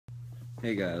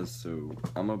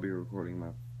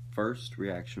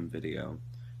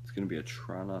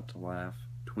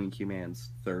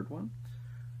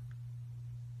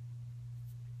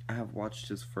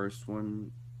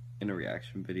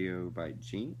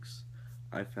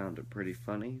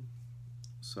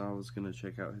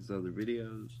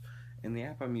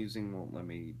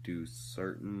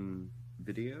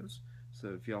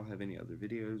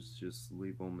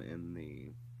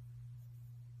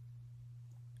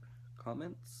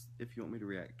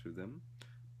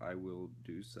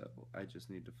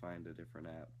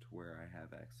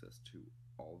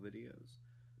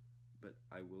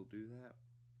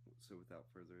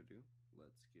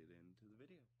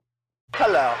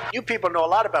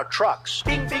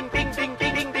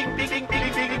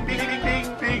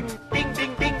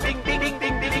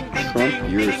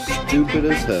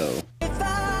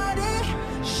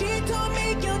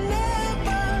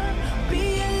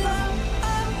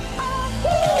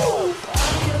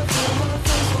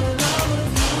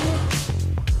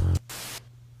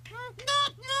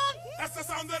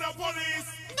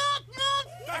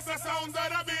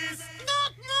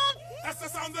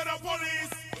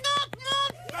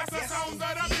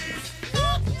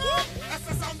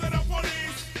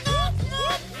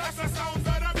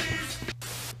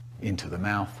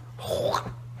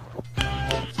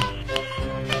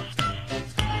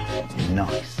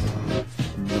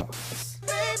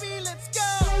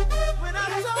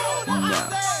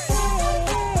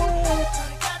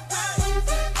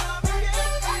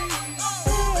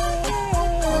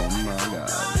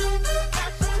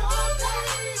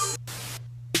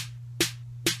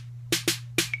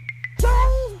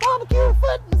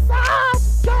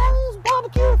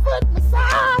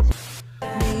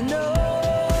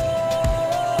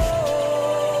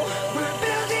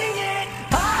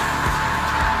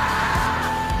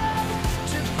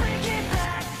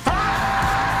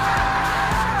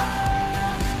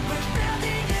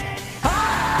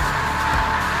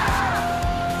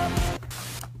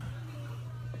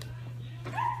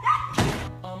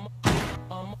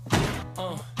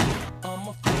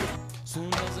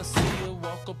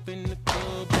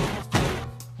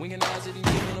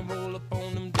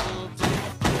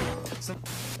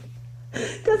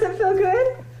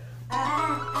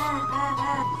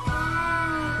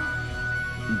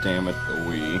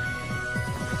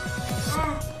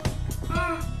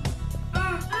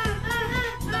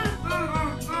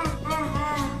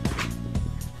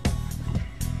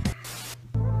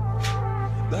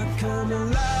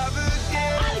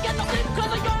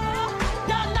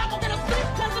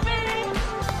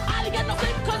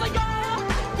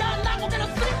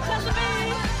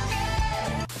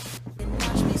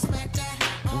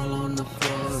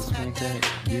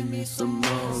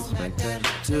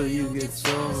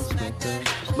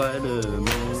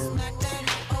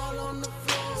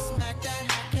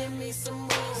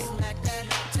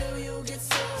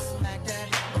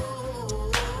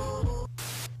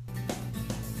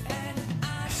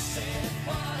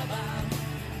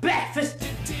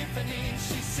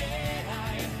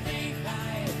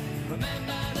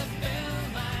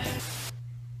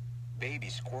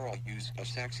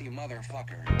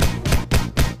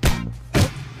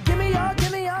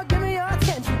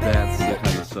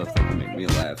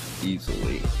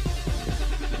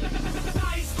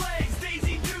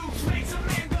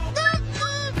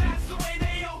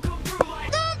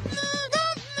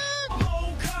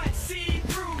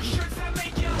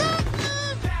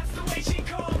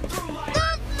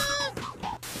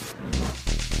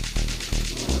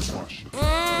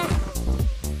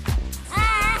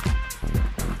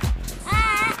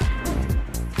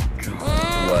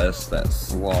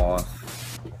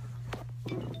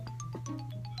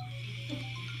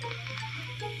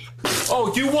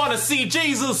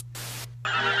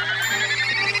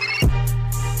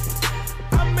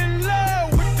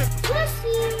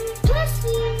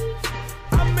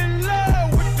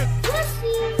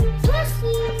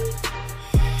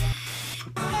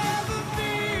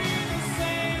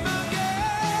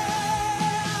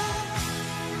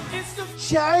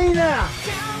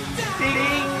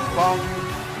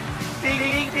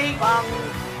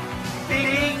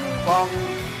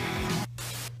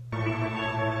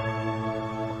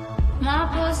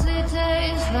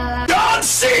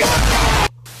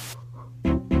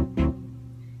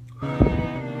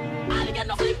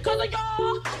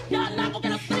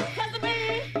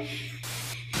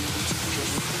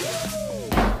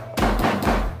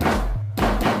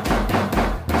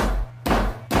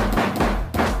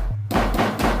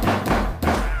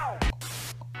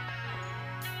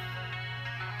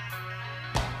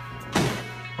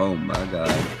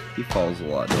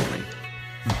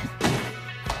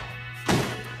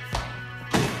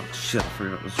shit, I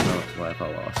forgot to try not to laugh, I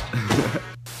lost.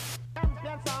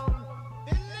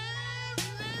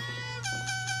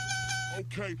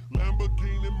 Okay,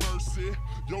 Lamborghini Mercy.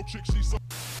 Yo, chick, she's so.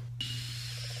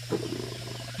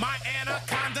 My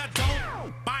anaconda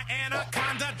don't. My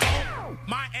anaconda don't.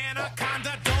 My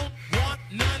anaconda don't want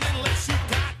none unless you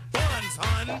got buns,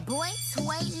 hun. Boy,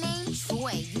 toy named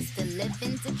Troy used to live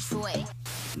in Detroit.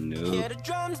 No. Yeah, the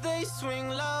drums they swing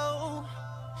low,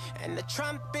 and the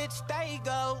trumpets they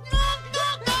go.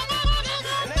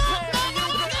 And they play for you,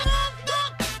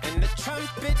 girl. And the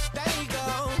trumpets they go.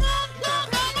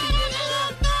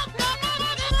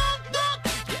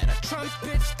 Yeah, the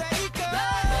trumpets they go.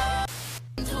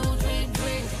 2, 3,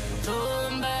 drink, throw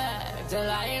 'em back till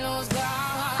I know it's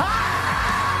gone.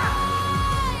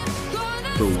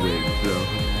 The wig, though.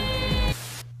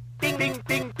 Ding ding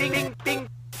ding ding ding ding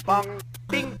bong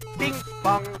ding ding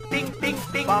bong ding ding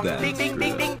ding bong That's ding ding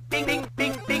ding good. ding ding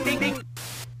ding ding ding ding.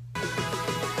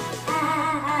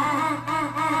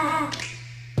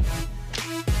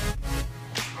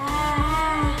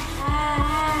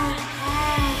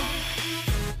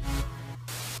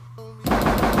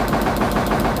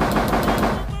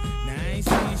 Now I ain't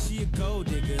saying she a gold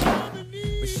digger,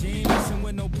 but she ain't messing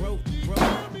with no broke.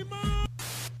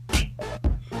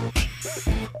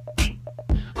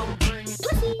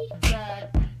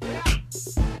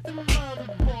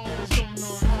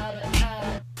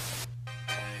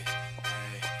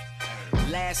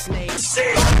 Last name,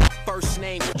 first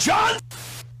name, John.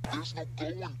 There's no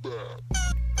going back.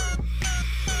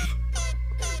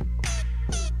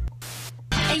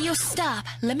 Hey, yo, stop.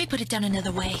 Let me put it down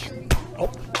another way.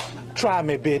 Try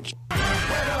me, bitch.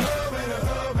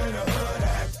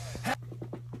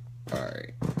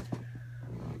 Alright.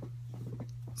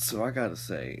 So I gotta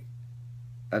say,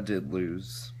 I did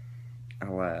lose. I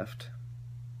laughed.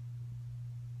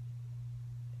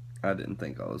 I didn't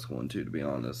think I was going to be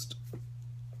honest.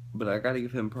 But I gotta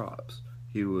give him props.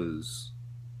 His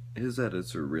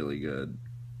edits are really good.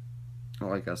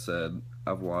 Like I said,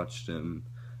 I've watched him,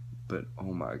 but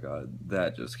oh my god,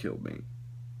 that just killed me.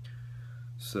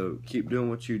 So keep doing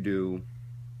what you do.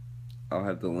 I'll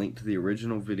have the link to the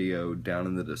original video down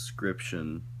in the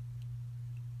description.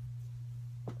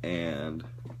 And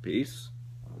peace.